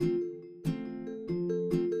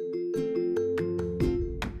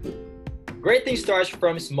Great things start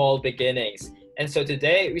from small beginnings. And so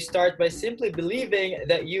today, we start by simply believing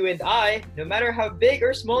that you and I, no matter how big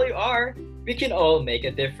or small you are, we can all make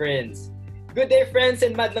a difference. Good day, friends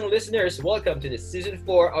and Madlang listeners. Welcome to the Season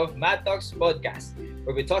 4 of Mad Talks Podcast,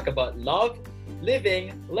 where we talk about love,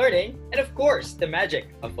 living, learning, and of course, the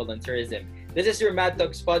magic of volunteerism. This is your Mad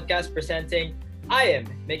Talks Podcast presenting I Am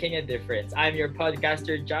Making a Difference. I'm your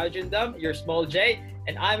podcaster, Jao Jundam, your small J,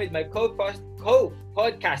 and I'm with my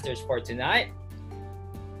co-podcasters for tonight.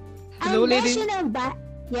 Hello, lady. I'm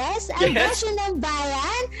Beshi ng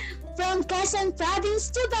Bayan from Quezon Province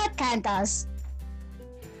to Batangas.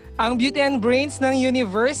 Ang beauty and brains ng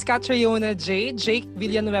universe, Catriona J. Jake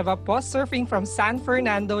Villanueva po, surfing from San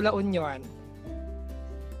Fernando, La Union.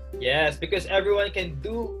 Yes, because everyone can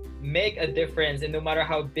make a difference, and no matter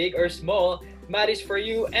how big or small, Mad is for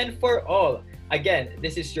you and for all. Again,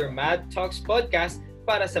 this is your Mad Talks Podcast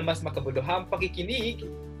para sa mas makabuluhang pakikinig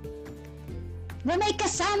na may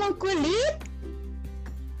kasamang kulit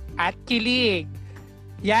at kilig.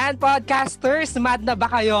 Yan, podcasters, mad na ba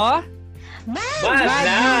kayo? Mad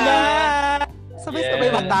na! Sabay-sabay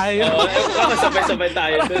ba tayo? Oo, sabay-sabay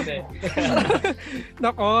tayo dun eh.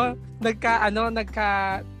 Nako,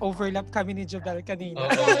 nagka-overlap kami ni Jobel kanina.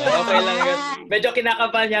 Okay lang yun. Medyo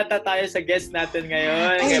kinakabahan yata tayo sa guest natin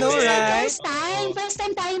ngayon. I know, right? First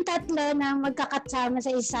time tayong tatlo na magkakasama sa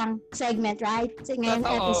isang segment, right? Sa ngayong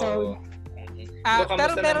episode. So,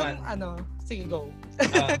 pero sige, go.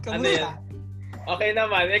 Kamusta? Okay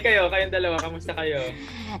naman. Kayong dalawa, kamusta kayo?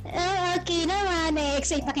 Okay naman.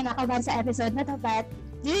 Excited na kinakabahan sa episode na to, but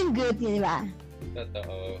doing good, di ba?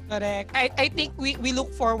 Totoo. Correct. I think we look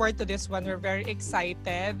forward to this one. We're very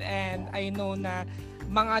excited, and I know na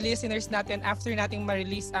mga listeners natin, after nating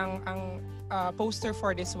ma-release ang poster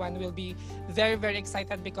for this one, will be very, very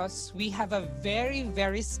excited because we have a very,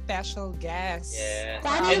 very special guest. Yeah.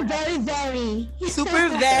 Very, very.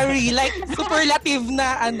 Super very. Like, superlative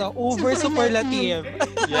na, over superlative.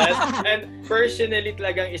 Yes. And personally,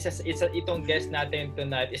 talagang itong guest natin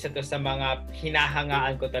tonight, isa to sa mga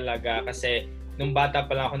hinahangaan ko talaga kasi nung bata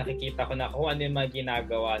pa lang ako nakikita ko na kung ano yung mga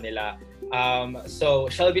ginagawa nila.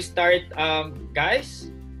 So, shall we start,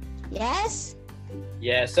 guys? Yes.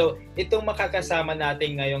 Yeah, so itong makakasama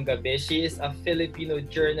natin ngayong gabi, she is a Filipino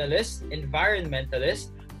journalist, environmentalist,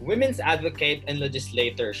 women's advocate, and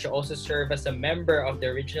legislator. She also served as a member of the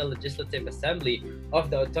Regional Legislative Assembly of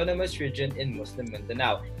the Autonomous Region in Muslim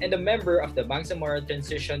Mindanao and a member of the Bangsamoro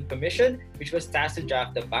Transition Commission, which was tasked to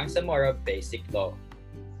draft the Bangsamoro Basic Law.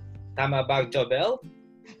 Tama ba, Jobel?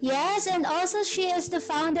 Yes, and also she is the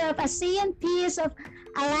founder of ASEAN Peace of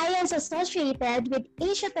Alliance associated with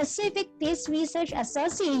Asia Pacific Peace Research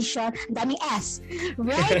Association, daming S,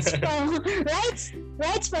 Rights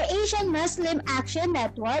for Asian Muslim Action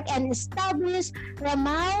Network, and established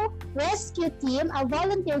Ramau Rescue Team, a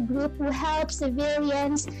volunteer group who helps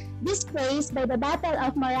civilians displaced by the Battle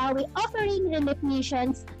of Marawi, offering relief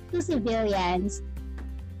missions to civilians.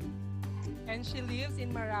 And she lives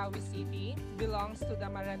in Marawi City, belongs to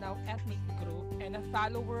the Maranao ethnic group, and a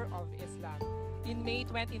follower of Islam. In May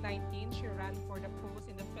 2019, she ran for the post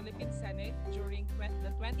in the Philippine Senate during the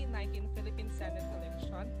 2019 Philippine Senate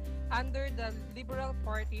election under the Liberal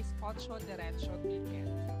Party's Ocho Derecho ticket.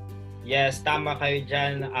 Yes, tama kayo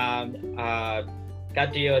dyan,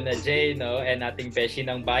 Catriona J, and ating Beshi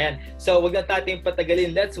ng Bayan. So, wag na natin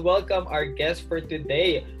patagalin. Let's welcome our guest for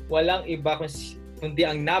today. Walang iba kundi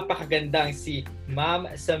ang napakagandang si Ma'am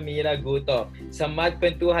Samira Guto. Sa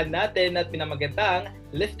magkwentuhan natin at pinamagatang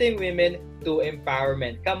Lifting Women to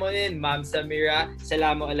Empowerment. Come on in, Ma'am Samira.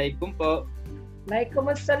 Assalamualaikum po.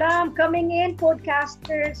 Waalaikumsalam. Coming in,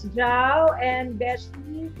 podcasters Jao and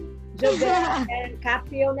Beshi, Jobel and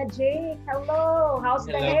Catriona J. Hello. How's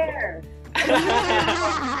the hair?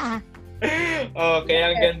 Okay,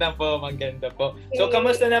 ang ganda po, So,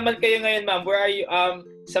 kamusta naman kayo ngayon, ma'am? Where are you,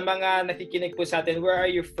 sa mga nakikinig po sa atin, where are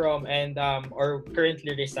you from and or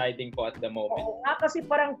currently residing po at the moment? Oo nga, kasi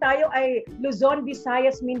parang tayo ay Luzon,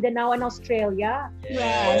 Visayas, Mindanao, and Australia.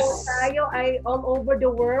 Yes. So, tayo ay all over the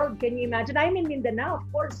world. Can you imagine? I'm in Mindanao, of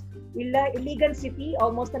course. Iligan City,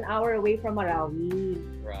 almost an hour away from Marawi.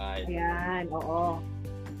 Right. Ayan, oo.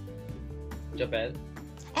 Jobel?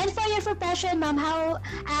 And for your profession, ma'am,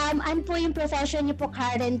 ano po yung profession niyo po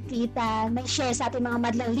currently? May share sa ating mga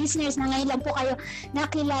madlang listeners na ngayon lang po kayo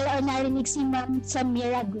nakilala o narinig si Ma'am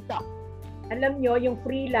Samira Guto. Alam nyo, yung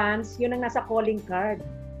freelance, yun ang nasa calling card.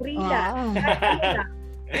 Freelance.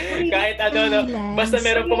 Kahit basta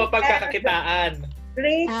meron po mapagkakakitaan.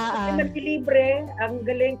 Great. May manlilibre. Ang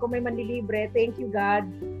galing kung may manlilibre. Thank you, God.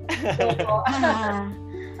 So,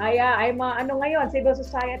 I'm ngayon, civil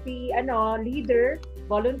society leader,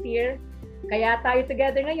 volunteer, Kaya tayo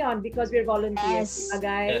together ngayon because we're volunteers. Yes.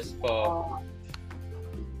 Guys. Yes po.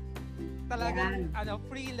 Talagang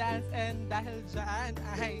freelance, and dahil dyan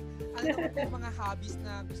ay ano naman po yung mga hobbies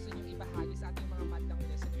na gusto nyo ibahagi sa ating mga madlang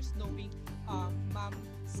listeners, knowing Ma'am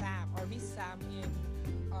Sam or Miss Sam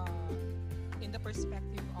in the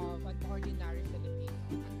perspective of an ordinary Filipino.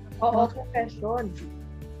 Oo, profession.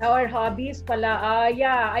 Our hobbies pala, I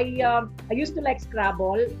used to like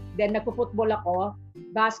Scrabble, then nagpo-football ako,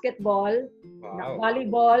 basketball,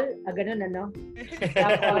 volleyball, ganun ano.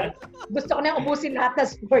 Tapos, gusto ko nang ubusin lahat ng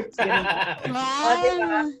sports. Wow.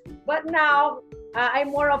 Diba? But now, I'm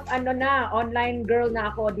more of online girl na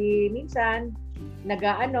ako. Minsan,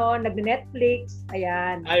 nag-Netflix,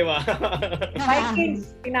 ayan. Ay, wow.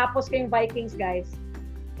 Vikings, tinapos ko yung Vikings, guys.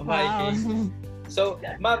 Vikings. So,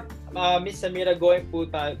 Ma'am, Miss Samira, going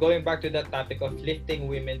back to the topic of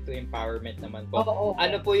lifting women to empowerment naman po. Oo.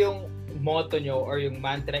 Ano po yung motto nyo or yung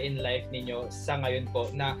mantra in life ninyo sa ngayon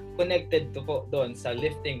po na connected to po doon sa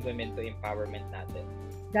lifting women to empowerment natin?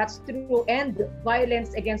 That's true. End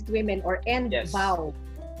violence against women or end vow.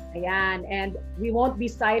 Ayan. And we won't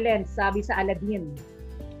be silent, sabi sa Aladdin.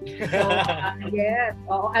 So, yes.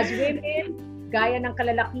 As women, gaya ng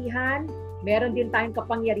kalalakihan, meron din tayong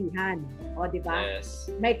kapangyarihan. Di ba? Yes.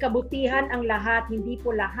 May kabutihan ang lahat, hindi po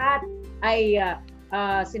lahat ay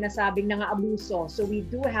sinasabing nang-aabuso. So we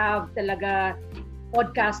do have talaga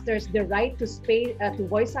podcasters the right to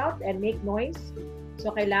voice out and make noise.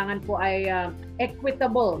 So kailangan po ay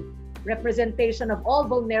equitable representation of all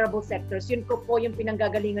vulnerable sectors. Yun po yung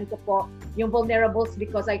pinanggagalingan ko po, yung vulnerables,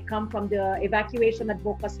 because I come from the evacuation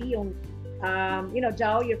advocacy, yung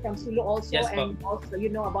Jao, you're from Sulu also, yes, and also you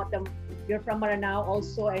know about them. You're from Maranao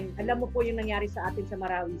also, and alam mo po yung nangyari sa atin sa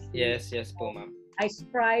Marawi. Yes po, ma'am. I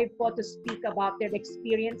strive po to speak about their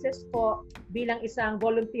experiences po bilang isang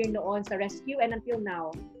volunteer noon sa rescue and until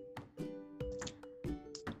now.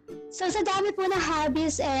 So sa dami po na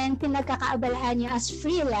hobbies and pinagkakaabalahan niyo as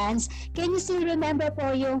freelance, can you still remember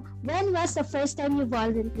po when was the first time you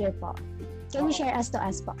volunteer po? Can you share us to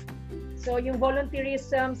us po? So yung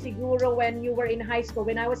volunteerism siguro when you were in high school.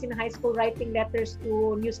 When I was in high school, writing letters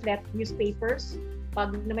to newspapers.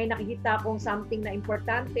 Pag may nakikita akong something na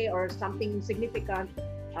importante or something significant,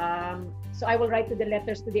 so I will write to the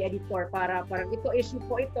letters to the editor para parang issue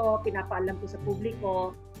po ito, pinapaalam ko sa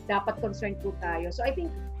publiko, dapat concerned po tayo. So I think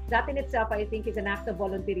that in itself, I think is an act of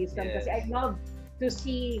volunteerism kasi I love to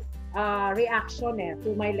see reaction to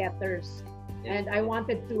my letters. And I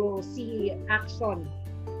wanted to see action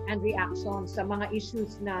and reaction sa mga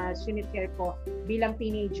issues na sinishare ko bilang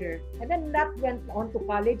teenager. And then that went on to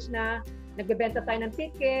college na, nagbebenta tayo ng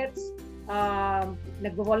tickets,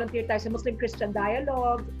 nagvo-volunteer tayo sa Muslim-Christian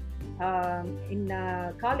Dialogue in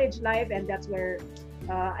college life, and that's where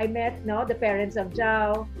I met the parents of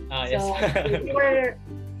Jao. Yes. So we were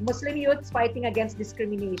Muslim youths fighting against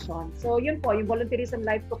discrimination. So yun po, yung volunteerism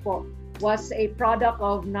life ko po was a product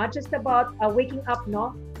of not just about waking up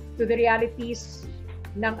to the realities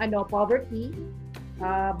ng poverty,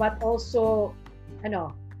 but also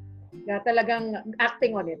talagang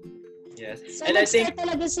acting on it. Yes. So and I think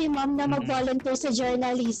talaga si ma'am na mag-volunteer sa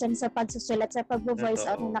journalism, sa pagsusulat, sa pag-voice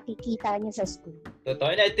out na nakikita niya sa school.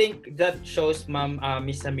 Totoo. And I think that shows, Ma'am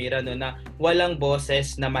Miss Samira, na walang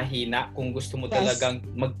boses na mahina kung gusto mo talagang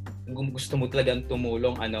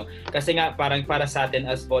tumulong kasi nga parang para sa atin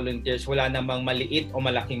as volunteers, wala namang maliit o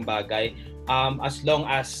malaking bagay as long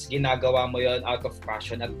as ginagawa mo yon out of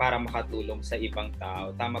passion at para makatulong sa ibang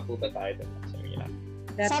tao. Tama po ba tayo doon, Samira?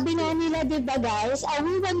 Sabi na nila, di ba guys, a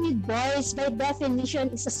woman with voice by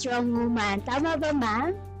definition is a strong woman. Tama ba,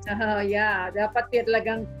 ma'am? Yeah, dapat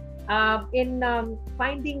talagang in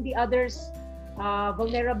finding the others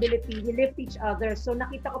vulnerability, we lift each other. So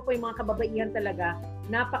nakita ko po yung mga kababaihan talaga,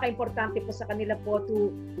 napaka-importante po sa kanila po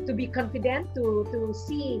to be confident, to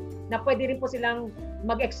see na pwede rin po silang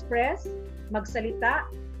mag-express, magsalita,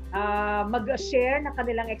 mag-share ng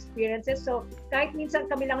kanilang experiences. So kahit minsan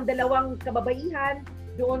kami lang dalawang kababaihan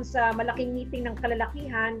doon sa malaking meeting ng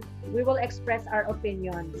kalalakihan, we will express our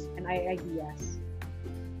opinions and our ideas.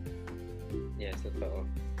 Yes, totoo.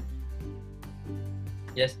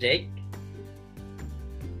 Yes, Jake?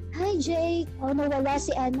 Hi, Jake. Nawala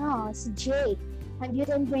si Jake.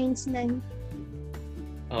 Unmuted brains na.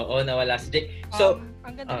 Oo, nawala si Jake. So,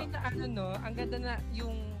 ang ganda rin na ang ganda na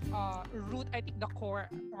yung root, I think the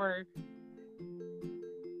core or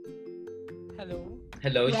hello?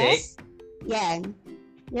 Hello, Yes? Jake? Yan.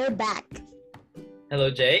 You're back. Hello,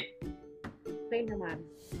 Jake? Same naman.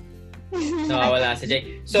 Nawawala si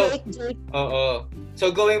Jake. So, Jake. oo.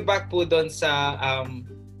 So, going back po doon sa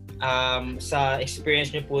sa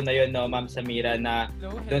experience niyo po na yun, no, Ma'am Samira, na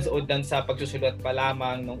doon sa pagsusulat pa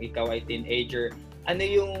lamang nung ikaw ay teenager, ano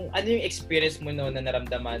yung experience mo no na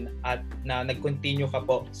naramdaman at na nag-continue ka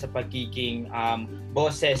po sa pagiging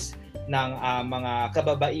boses ng mga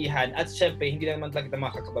kababaihan, at syempre hindi lang naman talaga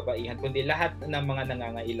mga kababaihan kundi lahat ng mga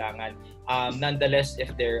nangangailangan, nonetheless if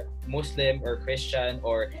they're Muslim or Christian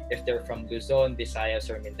or if they're from Luzon, Visayas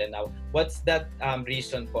or Mindanao. What's that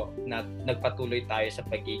reason po na nagpatuloy tayo sa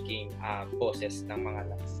pagiging boses ng mga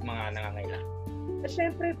nangangailangan?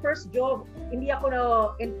 Syempre, first job, hindi ako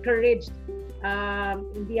encouraged,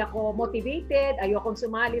 hindi ako motivated, ayokong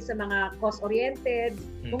sumali sa mga cause-oriented,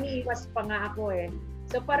 umiiwas pa nga ako eh.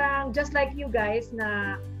 So parang just like you guys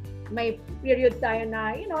na may period tayo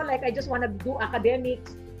na, like I just wanna do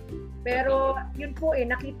academics. Pero yun po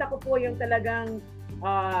nakita ko po yung talagang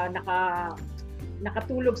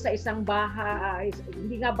nakatulog sa isang bahay,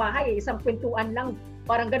 hindi nga bahay, isang kwentuhan lang,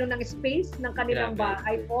 parang ganun ang space ng kanilang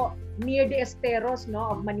bahay po, near the Esteros,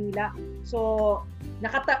 no, of Manila. So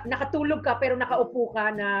nakatulog ka pero nakaupo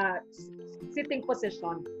ka na sitting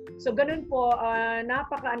position. So ganun po,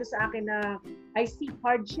 napaka sa akin na I see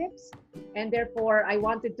hardships, and therefore I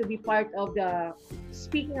wanted to be part of the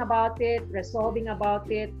speaking about it, resolving about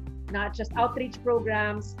it, not just outreach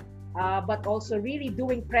programs, but also really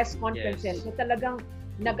doing press conferences. So talagang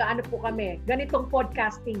nag-aano po kami, ganitong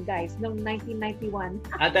podcasting guys, noong 1991.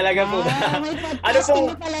 Talaga po ba? May podcasting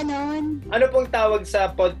na pala noon. Ano pong tawag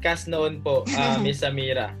sa podcast noon po, Miss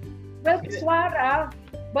Samira? Well, Swara,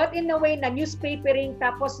 but in a way na newspapering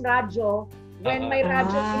tapos radyo. When may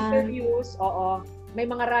radyo interviews, may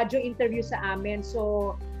mga radyo interviews sa amin.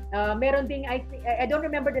 So, meron ding, I don't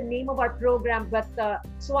remember the name of our program, but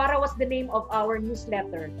Swara was the name of our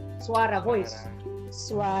newsletter. Swara Voice.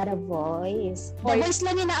 Swara Voice. The Voice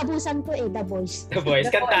lang yung naabusan ko The Voice. The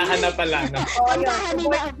Voice, kantahan na pala, no? Kantahan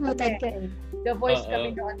yung naabutan ko The Voice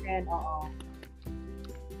kami noon din,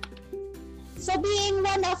 So being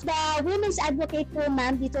one of the women's advocate po,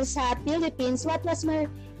 ma'am, dito sa Philippines, what was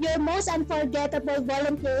your most unforgettable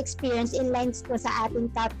volunteer experience in lines ko sa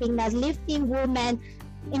ating topic na lifting women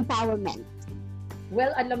empowerment?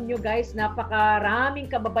 Well, alam nyo guys,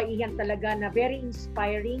 napakaraming kababaihan talaga na very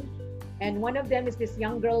inspiring. And one of them is this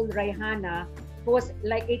young girl, Raihana, who was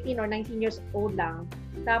like 18 or 19 years old lang.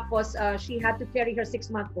 Tapos, she had to carry her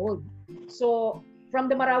 6-month-old. So, from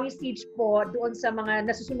the Marawi siege po, doon sa mga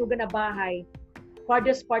nasusunugan na bahay,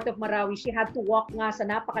 farthest part of Marawi, she had to walk nga sa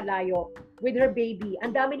napakalayo with her baby.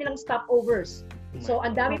 Ang dami nilang stopovers. So,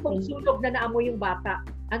 ang dami pong sunog na naamoy yung bata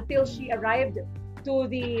until she arrived to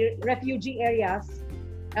the refugee areas,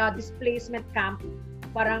 displacement camp.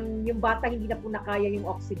 Parang yung bata hindi na po nakaya yung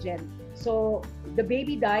oxygen. So, the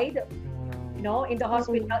baby died, in the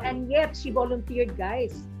hospital, and yet she volunteered,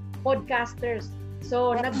 guys. Podcasters.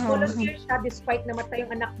 So, nag-volunteer siya despite namatay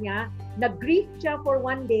yung anak niya. Nag-grief siya for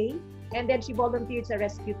 1 day, and then she volunteered sa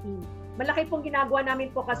rescue team. Malaki pong ginagawa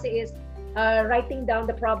namin po kasi is writing down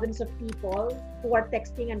the problems of people who are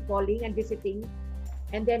texting and calling and visiting.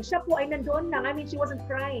 And then siya po ay nandoon lang. I mean, she wasn't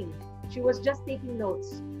crying. She was just taking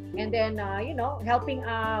notes. And then, helping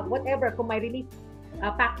whatever, kung may relief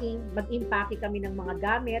packing, mag-impake kami ng mga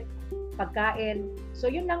gamit, pagkain. So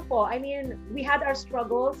yun lang po. I mean, we had our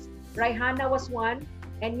struggles. Raihana was one,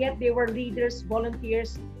 and yet they were leaders,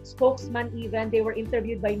 volunteers, spokesman even. They were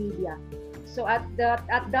interviewed by media. So at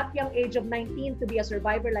that young age of 19 to be a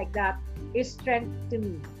survivor like that is strength to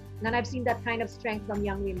me. And I've seen that kind of strength from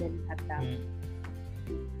young women at that.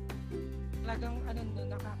 Talagang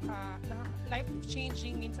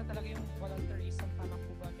life-changing minsan talaga yung volunteerism, tama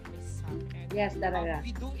po ba, Miss Sam? Yes, talaga.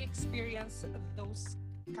 We do experience those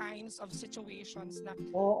kinds of situations na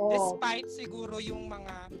Oo. despite siguro yung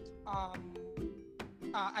mga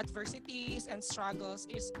adversities and struggles,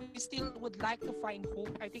 is we still would like to find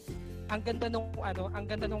hope. I think ang ganda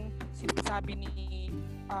nung sinasabi ni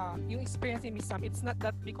yung experience ni Miss Sam. It's not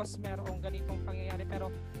that because merong ganitong pangyayari,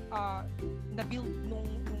 pero na-build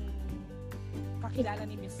nung kakilala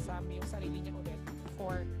ni Miss Sam yung sarili niya ulit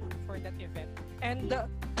for that event. And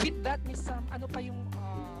with that, Miss Sam, ano pa yung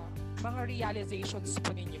mga realizations po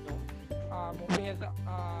ninyo with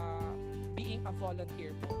being a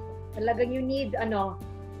volunteer po? Talagang you need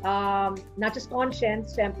not just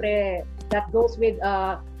conscience, syempre that goes with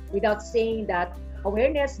without saying that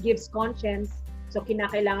awareness gives conscience. So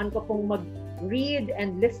kinakailangan ko pong mag-read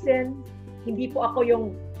and listen. Hindi po ako yung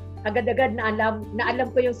agad-agad na alam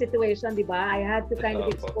ko yung situation, di ba? I had to kind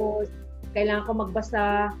of expose. Kailangan ko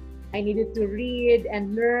magbasa. I needed to read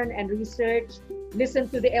and learn and research. Listen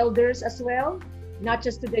to the elders as well, not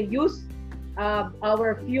just to the youth,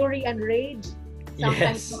 our fury and rage.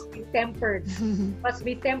 Sometimes Yes. must be tempered. Must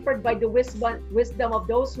be tempered by the wisdom of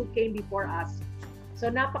those who came before us. So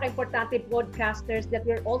napaka-importante podcasters that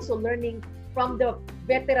we're also learning from the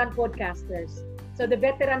veteran podcasters. So the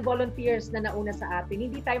veteran volunteers na nauna sa atin,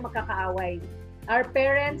 hindi tayo makakaaway. Our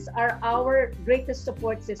parents are our greatest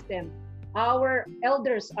support system. Our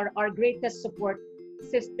elders are our greatest support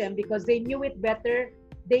system because they knew it better.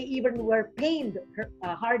 They even were pained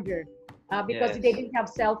harder because Yes. they didn't have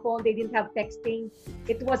cell phone, they didn't have texting.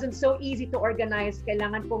 It wasn't so easy to organize.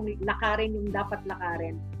 Kailangan pong lakarin yung dapat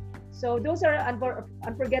lakarin. So those are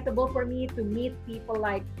unforgettable for me to meet people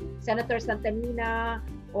like Senator Santanina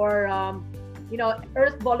or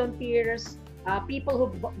Earth volunteers, people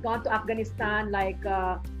who've gone to Afghanistan like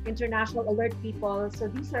International Alert People. So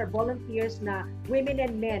these are volunteers na women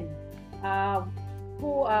and men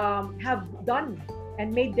who have done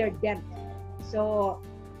and made their dent. So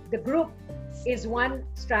the group is one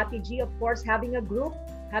strategy, of course, having a group,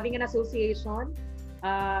 having an association.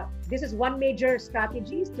 This is one major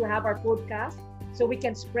strategy, is to have our podcast so we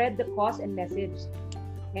can spread the cause and message.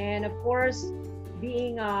 And of course,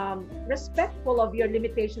 being respectful of your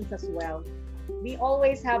limitations as well. We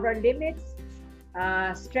always have our limits.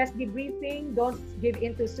 Stress debriefing, don't give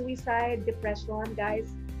into suicide, depression, guys.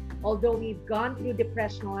 Although we've gone through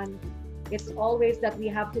depression, it's always that we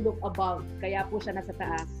have to look above. Kaya po siya nasa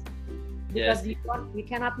taas. Because we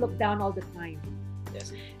cannot look down all the time.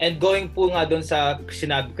 Yes. And going po nga doon sa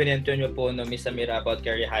sinabi ko nyo po no, Miss Amira, about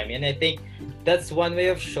Carrie Jaime, and I think that's one way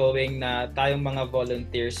of showing na tayong mga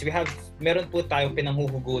volunteers, meron po tayong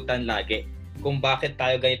pinanghuhugutan lagi kung bakit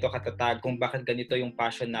tayo ganito katatag, kung bakit ganito yung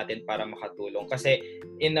passion natin para makatulong. Kasi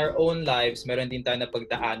in our own lives, meron din tayo na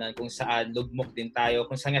pagdaanan kung saan lugmok din tayo.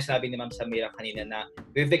 Kung saan nga sabi ni Ma'am Samira kanina na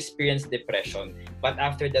we've experienced depression. But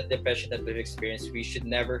after that depression that we've experienced, we should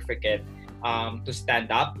never forget to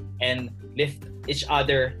stand up and lift each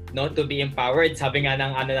other, no, to be empowered. Sabi nga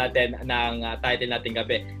ng title natin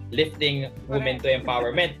gabi, lifting women to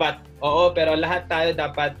empowerment. But pero lahat tayo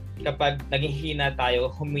dapat, kapag naghihina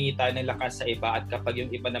tayo, humingi tayo ng lakas sa iba, at kapag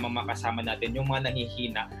yung iba namang makasama natin, yung mga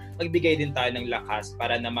nanghihina, magbigay din tayo ng lakas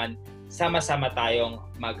para naman sama-sama tayong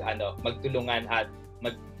magtulungan at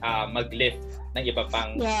mag-lift ng iba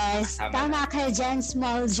pang Yes, tama ka dyan,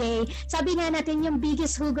 Small J. Sabi nga natin, yung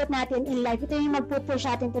biggest hugot natin in life, ito yung magpupush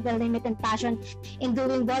natin to the limit and passion in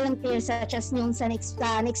doing volunteer, such as yung sa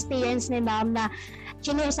experience ni Ma'am na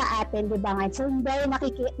chinure sa atin, di ba nga? So, very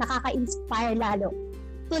nakaka-inspire lalo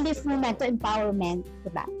to lift women to empowerment,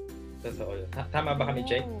 di ba? Totoo. Tama ba kami,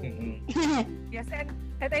 Jay? Yes, and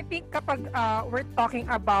I think kapag we're talking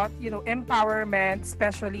about, empowerment,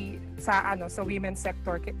 especially sa women's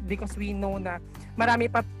sector, because we know na marami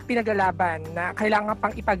pa pinaglalaban na kailangan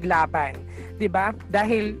pang ipaglaban, 'di ba?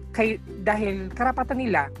 Dahil karapatan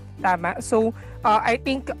nila, tama? So, I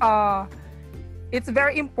think it's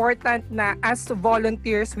very important na as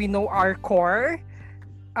volunteers, we know our core.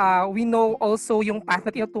 We know also yung path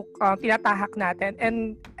na tinatahak natin,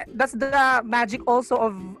 and that's the magic also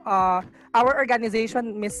of our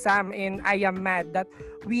organization, Miss Sam, in I Am Mad, that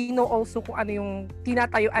we know also kung ano yung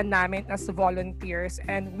tinatayuan namin as volunteers,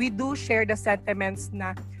 and we do share the sentiments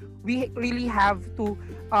na we really have to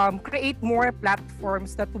create more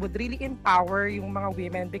platforms that would really empower yung mga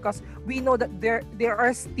women, because we know that there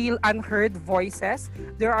are still unheard voices,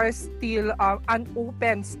 there are still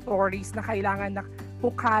unopened stories na kailangan na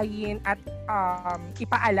hukayin at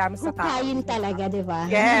ipaalam sa tao. Hukayin talaga, di ba?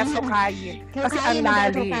 Yes, hukayin. Kasi ang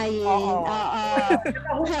lalim. Oo.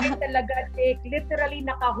 Nakahukay talaga, literally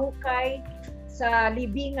nakahukay sa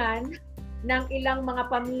libingan ng ilang mga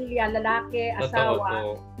pamilya, lalaki,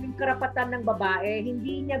 asawa, yung karapatan ng babae,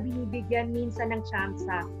 hindi niya binibigyan minsan ng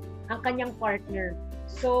tsansa ang kanyang partner.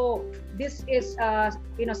 So, this is,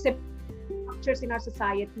 structures in our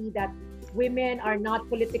society that women are not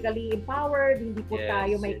politically empowered, hindi po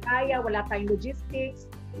tayo may kaya, wala tayong logistics.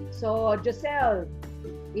 So, Joselle,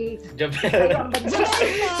 So,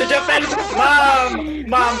 Jopel,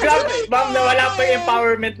 ma'am, grabe, ma'am, nawala pa yung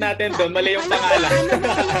empowerment natin doon. Mali yung pangalan.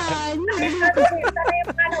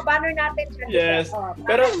 banner natin siya. Yes.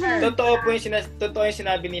 Pero totoo po yung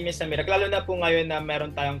sinabi ni Miss Amira. Lalo na po ngayon na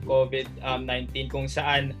meron tayong COVID-19 kung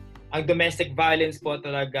saan ang domestic violence po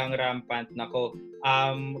talagang rampant. Nako.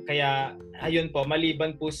 Kaya ayun po,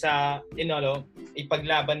 maliban po sa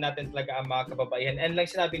ipaglaban natin talaga ang mga kababaihan. And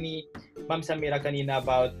like sinabi ni Ma'am Samira kanina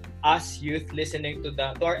about us youth listening to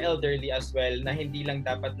our elderly as well, na hindi lang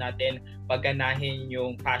dapat natin pagganahin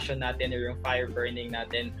yung passion natin or yung fire burning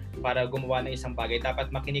natin para gumawa ng isang bagay.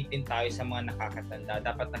 Dapat makinig din tayo sa mga nakakatanda.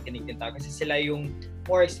 Dapat makinig din tayo kasi sila yung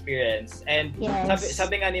more experience. And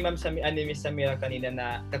sabi nga ni Miss Samira kanina na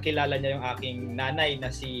kakilala niya yung aking nanay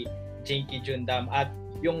na si Jinky Jundam, at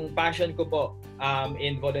yung passion ko po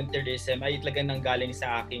in volunteerism ay talagang nanggaling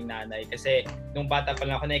sa aking nanay. Kasi nung bata pa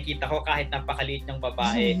lang ako, nakikita ko kahit napakaliit ng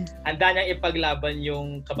babae, handa niyang ipaglaban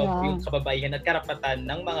yung kababaihan at karapatan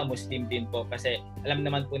ng mga Muslim din po. Kasi alam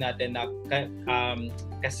naman po natin na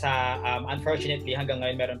unfortunately hanggang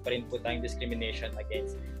ngayon meron pa rin po tayong discrimination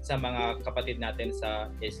against sa mga kapatid natin sa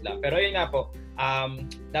Islam. Pero yun nga po,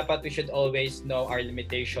 dapat we should always know our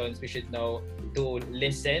limitations. We should know to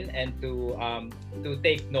listen and to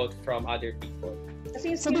take note from other people.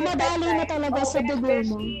 Kasi So, dumadali na talaga sa dugo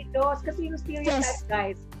mo. Kasi yung stereotype,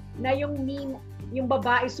 guys, na yung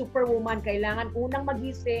babae superwoman, kailangan unang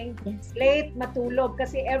magising, late, matulog,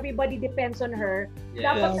 kasi everybody depends on her. Yes.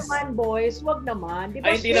 Dapat naman, boys, wag naman. Di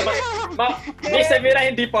ba? Ay, hindi naman. Miss Samira,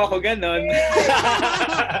 hindi po ako ganon.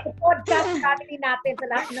 Podcast family natin sa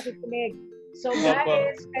lahat nakikinig. So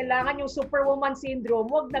guys, kailangan yung superwoman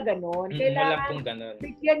syndrome, wag na ganon. Wala pong ganon.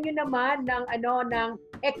 Bigyan nyo naman ng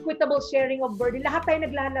equitable sharing of burden. Lahat tayo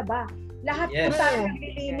naglalaba. Lahat po tayo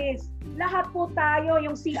naglilinis. Lahat po tayo,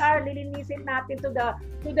 yung CR, lilinisin natin to the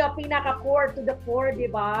pinaka-core, to the core,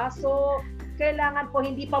 di ba? So, kailangan po,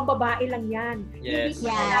 hindi pang babae lang yan. Yes.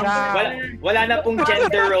 Wala na pong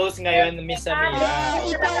gender roles ngayon, Miss Samira.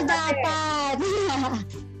 Ikaw dapat.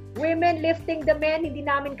 Women lifting the men, hindi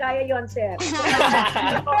namin kaya yon, sir.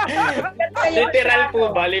 Literal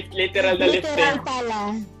po ba? Literal na lifting. Literal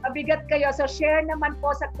pala. Mabigat kayo. So, share naman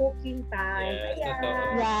po sa cooking time. Yes, Ayan.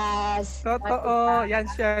 totoo. Yes. Totoo. Yan,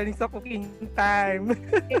 sharing sa cooking time.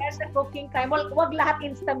 Share sa cooking time. Wag lahat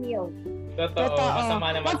insta-meal. Totoo.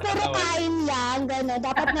 Masama naman Wag sa puro katawan. kain lang, gano'n.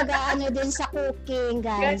 Dapat nag-aano din sa cooking,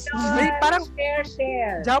 guys. May parang-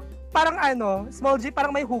 share. Parang Small G,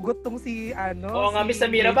 parang may hugot tong si Oo nga, Miss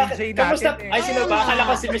Samira. Bakit? Kamusta? Ay, sino ba? Akala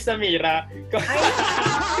ko si Miss Samira.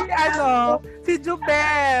 Si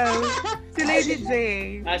Jubel. Si Lady J.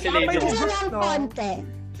 Si Parang Lady may J. hugot, Lang no? konti.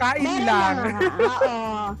 Kain Meron lang. lang.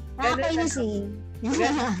 Oo. Nakakainis eh.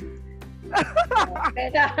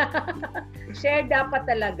 Share dapat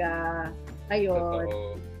talaga. Ayun.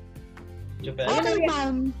 Totoo. Jubel. Okay,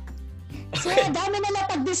 ma'am. So, dami na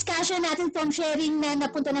napag-discussion natin from sharing na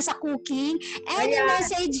napunta na sa cooking. Any Ayan.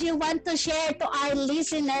 message you want to share to our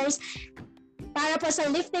listeners para po sa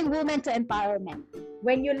lifting women to empowerment?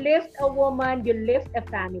 When you lift a woman, you lift a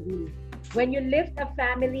family. When you lift a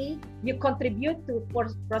family, you contribute to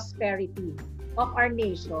prosperity of our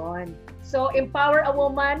nation. So, empower a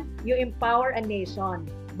woman, you empower a nation.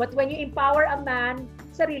 But when you empower a man,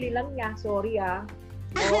 sarili lang niya. Sorry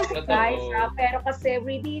guys, pero kasi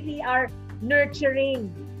we really are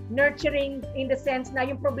nurturing in the sense na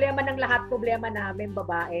yung problema ng lahat, problema namin,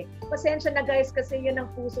 babae. Pasensya na guys, kasi yun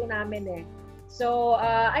ang puso namin eh. So,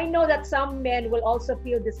 I know that some men will also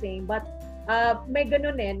feel the same, but may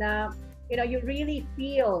ganun na, you really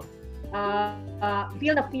feel na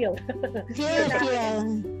feel.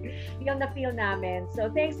 Feel namin.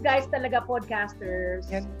 So, thanks guys talaga,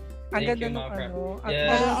 podcasters. Yan. Ang Thank ganda you, ng Ma'am. at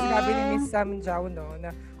Yes. sinabi ni Miss Sam Jao, no,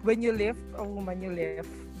 na when you lift a woman, you lift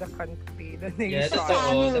the country, the nation. Yes,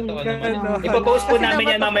 totoo naman. Ganon. Ipopost po Kasi naman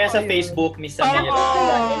yan naman mamaya sa totoo yun. Facebook, Miss Oo. Samira.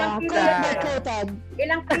 Ilang kilo? Quoted.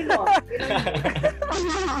 Ilang kilo?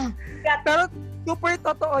 Pero super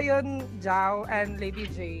totoo yun, Jao and Lady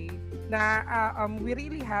J, na we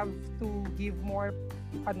really have to give more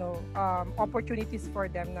opportunities for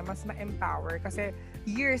them na mas ma-empower kasi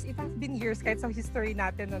it has been years kahit sa history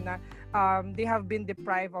natin na they have been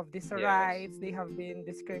deprived of these rights, they have been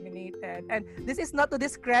discriminated, and this is not to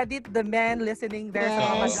discredit the men listening there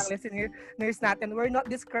sa mga madlang listeners natin. We're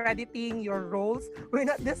not discrediting your roles, we're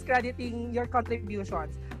not discrediting your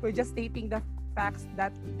contributions, we're just stating the facts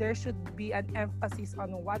that there should be an emphasis on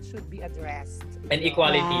what should be addressed. And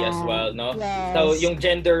equality as well, no? Yes. So, yung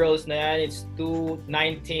gender roles na yan, it's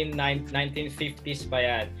 1950s pa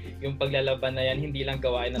yan. Yung paglalaban na yan, hindi lang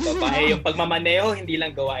gawain ng babae. Yung pagmamaneho, hindi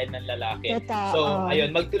lang gawain ng lalaki. Totoo. So,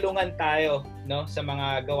 ayun, magtulungan tayo, no, sa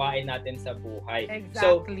mga gawain natin sa buhay.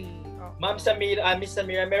 Exactly. Ma'am Samira, Miss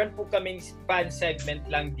Samira, meron po kaming fan segment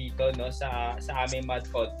lang dito, no, sa aming Mad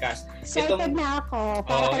Podcast. Excited na ako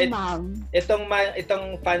para kay ma'am. Itong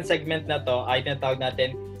fan segment na to ay tinatawag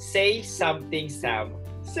natin Say Something Sam.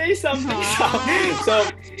 Say Something Sam. So,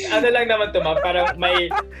 ano lang naman to, ma'am, parang may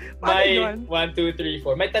 1, 2, 3,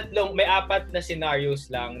 4. May 4. May 4 na scenarios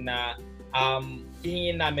lang na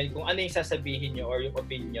hihingin namin kung ano yung sasabihin nyo or yung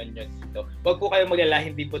opinion nyo dito. Huwag po kayong maglala,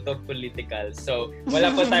 hindi po to political. So,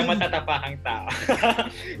 wala po tayong matatapakang tao.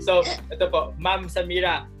 So, ito po, Ma'am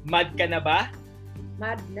Samira, mad ka na ba?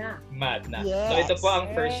 Mad na. Mad na. Yes. So, ito po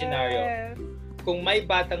ang first Yes. scenario. Kung may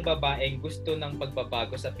batang babaeng gusto ng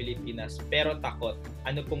pagbabago sa Pilipinas pero takot,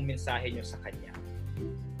 ano pong mensahe nyo sa kanya?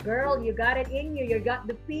 Girl, you got it in you. You got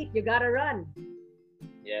the feet. You gotta run.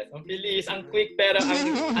 Yes, ang bilis, ang quick, pero ang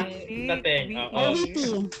dating. Oo.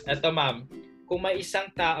 Witty. Ito ma'am, kung may isang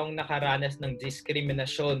taong nakaranas ng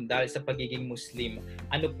diskriminasyon dahil sa pagiging Muslim,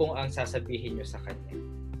 ano pong ang sasabihin nyo sa kanya?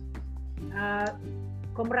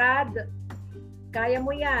 Comrade, kaya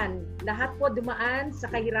mo yan. Lahat po dumaan sa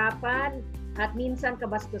kahirapan at minsan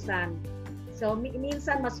kabastusan. So,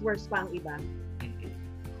 minsan mas worse pa ang iba.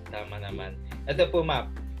 Tama naman. Ito po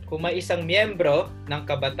ma'am, kung may isang miyembro ng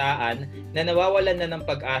kabataan na nawawalan na ng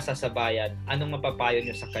pag-asa sa bayan, anong mapapayo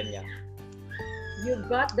nyo sa kanya?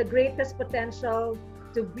 You've got the greatest potential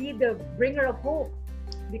to be the bringer of hope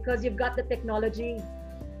because you've got the technology.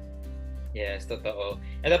 Yes, totoo.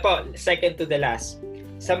 Ito po, second to the last.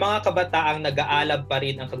 Sa mga kabataang nag-aalab pa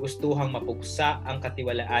rin ang kagustuhang mapugsa ang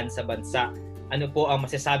katiwalaan sa bansa, ano po ang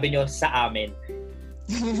masasabi nyo sa amin?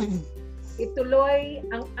 Ituloy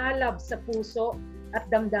ang alab sa puso at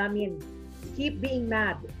damdamin. Keep being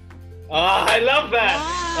mad. Oh, I love that!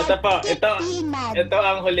 Wow, Ito po, keep ito, being mad. ito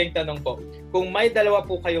ang huling tanong po. Kung may dalawa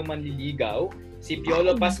po kayong manliligaw, si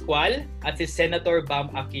Piolo Pascual at si Senator Bam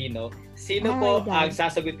Aquino, sino Oh po my God. ang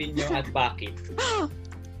sasagutin nyo at bakit?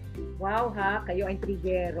 Wow ha, kayo ay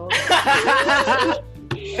trigero.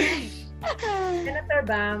 Senator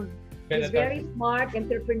Bam is Senator. very smart,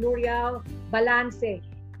 entrepreneurial, balanse.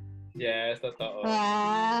 Yes, totoo.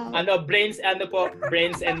 Wow. Brains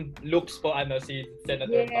and looks po si Senator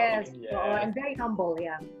Yes, Bam. oo, and very humble,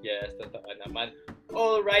 yeah. Yes, totoo naman.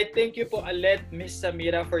 All right, thank you po ulit, Miss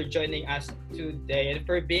Samira, for joining us today and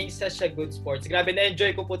for being such a good sports. Grabe,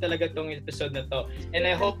 na-enjoy ko po talaga tong episode na to. And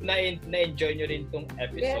I hope na-enjoy nyo rin tong Yes,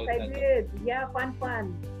 episode I na to. did. Yeah,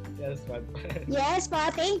 fun. Yes, fun. Yes po.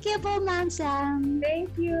 Thank you po, Ma'am Sam.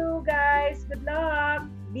 Thank you, guys. Good luck.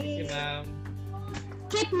 Thank you, Be ma'am.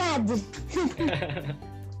 Keep mad.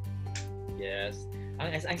 Yes.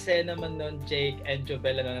 Ang saya naman nun, Jake and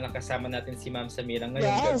Jobella, na nakasama natin si Ma'am Samira ngayong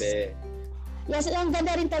Yes. gabi. Yes, ang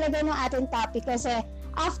ganda rin talaga ng ating topic kasi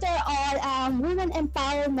after all, women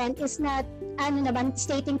empowerment is not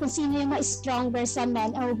stating kung sino yung stronger sa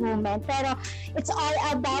men or women. Pero it's all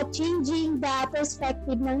about changing the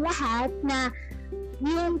perspective ng lahat na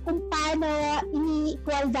yung kung paano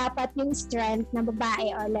ini-equal dapat yung strength ng babae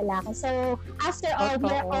or lalaki. So, after all, we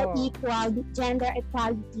are all equal, gender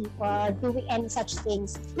equality for doing any such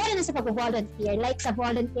things. Lalo na sa pag-volunteer. Like sa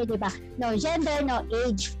volunteer, di ba? No gender, no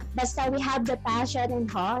age. Basta we have the passion and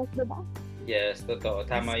heart, di ba? Yes, totoo.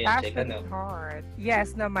 Tama yan, Jake. Passion heart.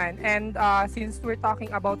 Yes naman. And since we're talking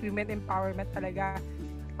about women empowerment talaga,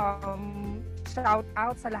 shout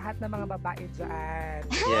out sa lahat ng mga babae dyan.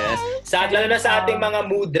 Yes. Lalo na sa ating mga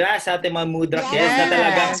mudra, Yes. yes, na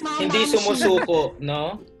talagang Mga hindi mamshi. sumusuko,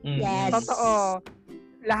 no? Yes. Totoo.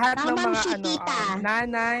 Lahat Mga ng mga mamshi, tita.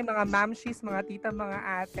 nanay, mga mamshis, mga tita, mga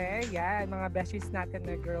ate, yan, mga besties natin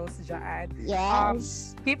na girls dyan.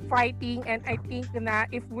 Yes. Keep fighting, and I think na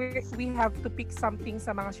if we have to pick something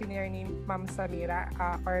sa mga senior ni Ma'am Samira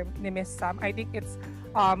or ni Miss Sam, I think it's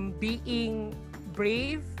being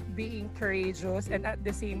brave, being courageous, and at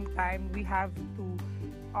the same time we have to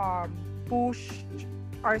push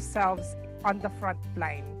ourselves on the front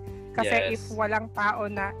line. Kasi Yes. if walang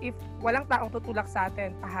taong tutulak sa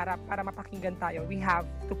atin paharap para mapakinggan tayo, we have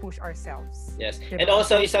to push ourselves. Yes. Diba? And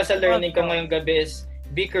also, isa sa learning ko ngayong gabi is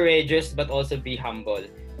be courageous but also be humble.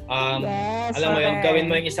 Yes. Alam mo yun, correct. gawin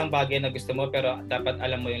mo yung isang bagay na gusto mo, pero dapat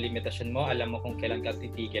alam mo yung limitasyon mo, alam mo kung kailan ka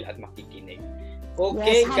titigil at makikinig.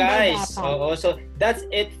 Okay, Yes, humble guys. dapat. Oo, so that's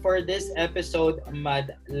it for this episode,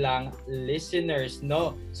 Mad Lang listeners,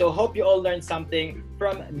 no? So hope you all learned something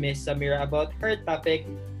from Miss Samira about her topic.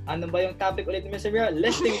 Ano ba yung topic ulit ni Miss Samira?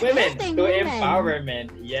 Lifting women Lifting to women. empowerment.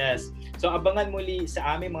 Yes. So abangan muli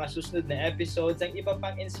sa aming mga susunod na episodes ang iba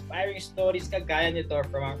pang inspiring stories kagaya nito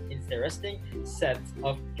from our interesting set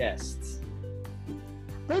of guests.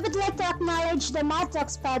 We would like to acknowledge the Mad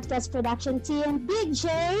Talks Podcast production team, Big J,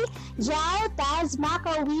 Jao, Taz,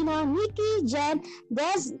 Mako, Wino, Nikki, Jen,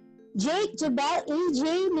 Des, Jake, Jabel,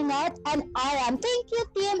 AJ, Minette, and Aram. Thank you,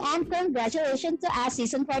 team, and congratulations to us.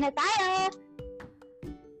 Season 4 na tayo!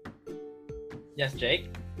 Yes, Jake?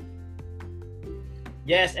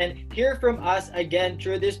 Yes, and hear from us again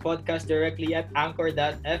through this podcast directly at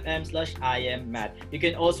anchor.fm/IamMatt. You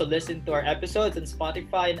can also listen to our episodes on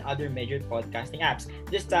Spotify and other major podcasting apps.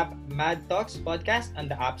 Just tap Mad Talks Podcast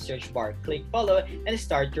on the app search bar. Click follow and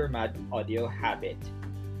start your Mad audio habit.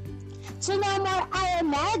 To know more I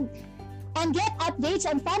Am Mad and get updates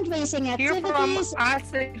on fundraising Hear from activities.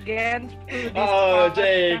 us again through this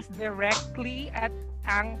Jake. podcast directly at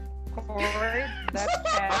anchor.fm.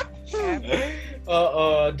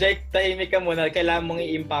 Oo, Jake, tahimik ka muna. Kailangan mong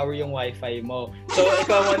i-empower yung wifi mo. So,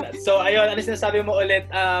 ikaw muna. So, ayun, ano sinasabi mo ulit,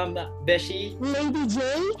 Beshi? Lady J,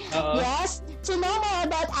 Oo. yes, to know more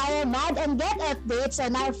about I Am Mad and get updates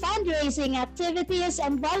on our fundraising activities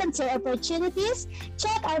and volunteer opportunities,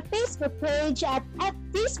 check our Facebook page at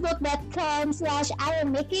facebook.com/I Am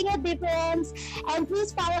Making a Difference, and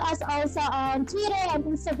please follow us also on Twitter and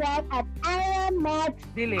Instagram at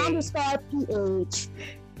IamMad_PH.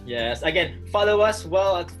 Yes. Again, follow us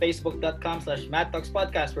at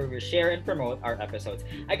facebook.com/MadTalksPodcast where we share and promote our episodes.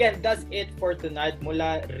 Again, that's it for tonight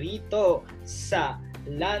mula rito sa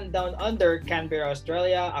Land Down Under, Canberra,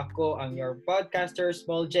 Australia. Ako ang your podcaster,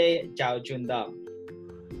 Small J, Jao Jundam.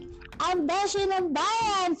 I'm Beshi ng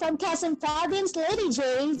Bayan from Quezon Province, Lady J,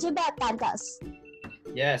 Jubet Tantos.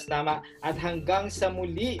 Yes, tama. At hanggang sa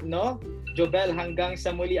muli, no? Jobel, hanggang sa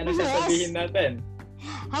muli, ano Yes. sasabihin natin?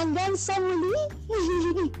 Hanggang sa muli.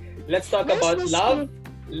 Let's talk Where's about the love,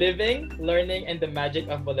 living, learning, and the magic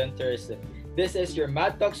of volunteerism. This is your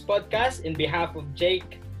Mad Talks podcast in behalf of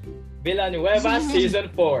Jake Villanueva, Season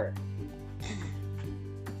 4.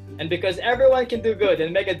 And because everyone can do good and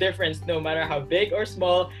make a difference no matter how big or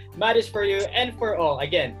small, Mad is for you and for all.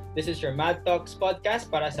 Again, this is your Mad Talks podcast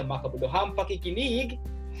para sa makabuluhang pakikinig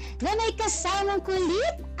Na may kasamang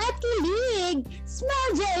kulit at kilig. Small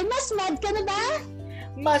J, mas mad ka na ba?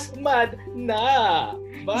 mas mad na.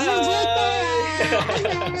 Bye! Enjoy ka!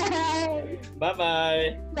 Bye!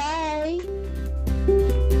 Bye-bye! Bye!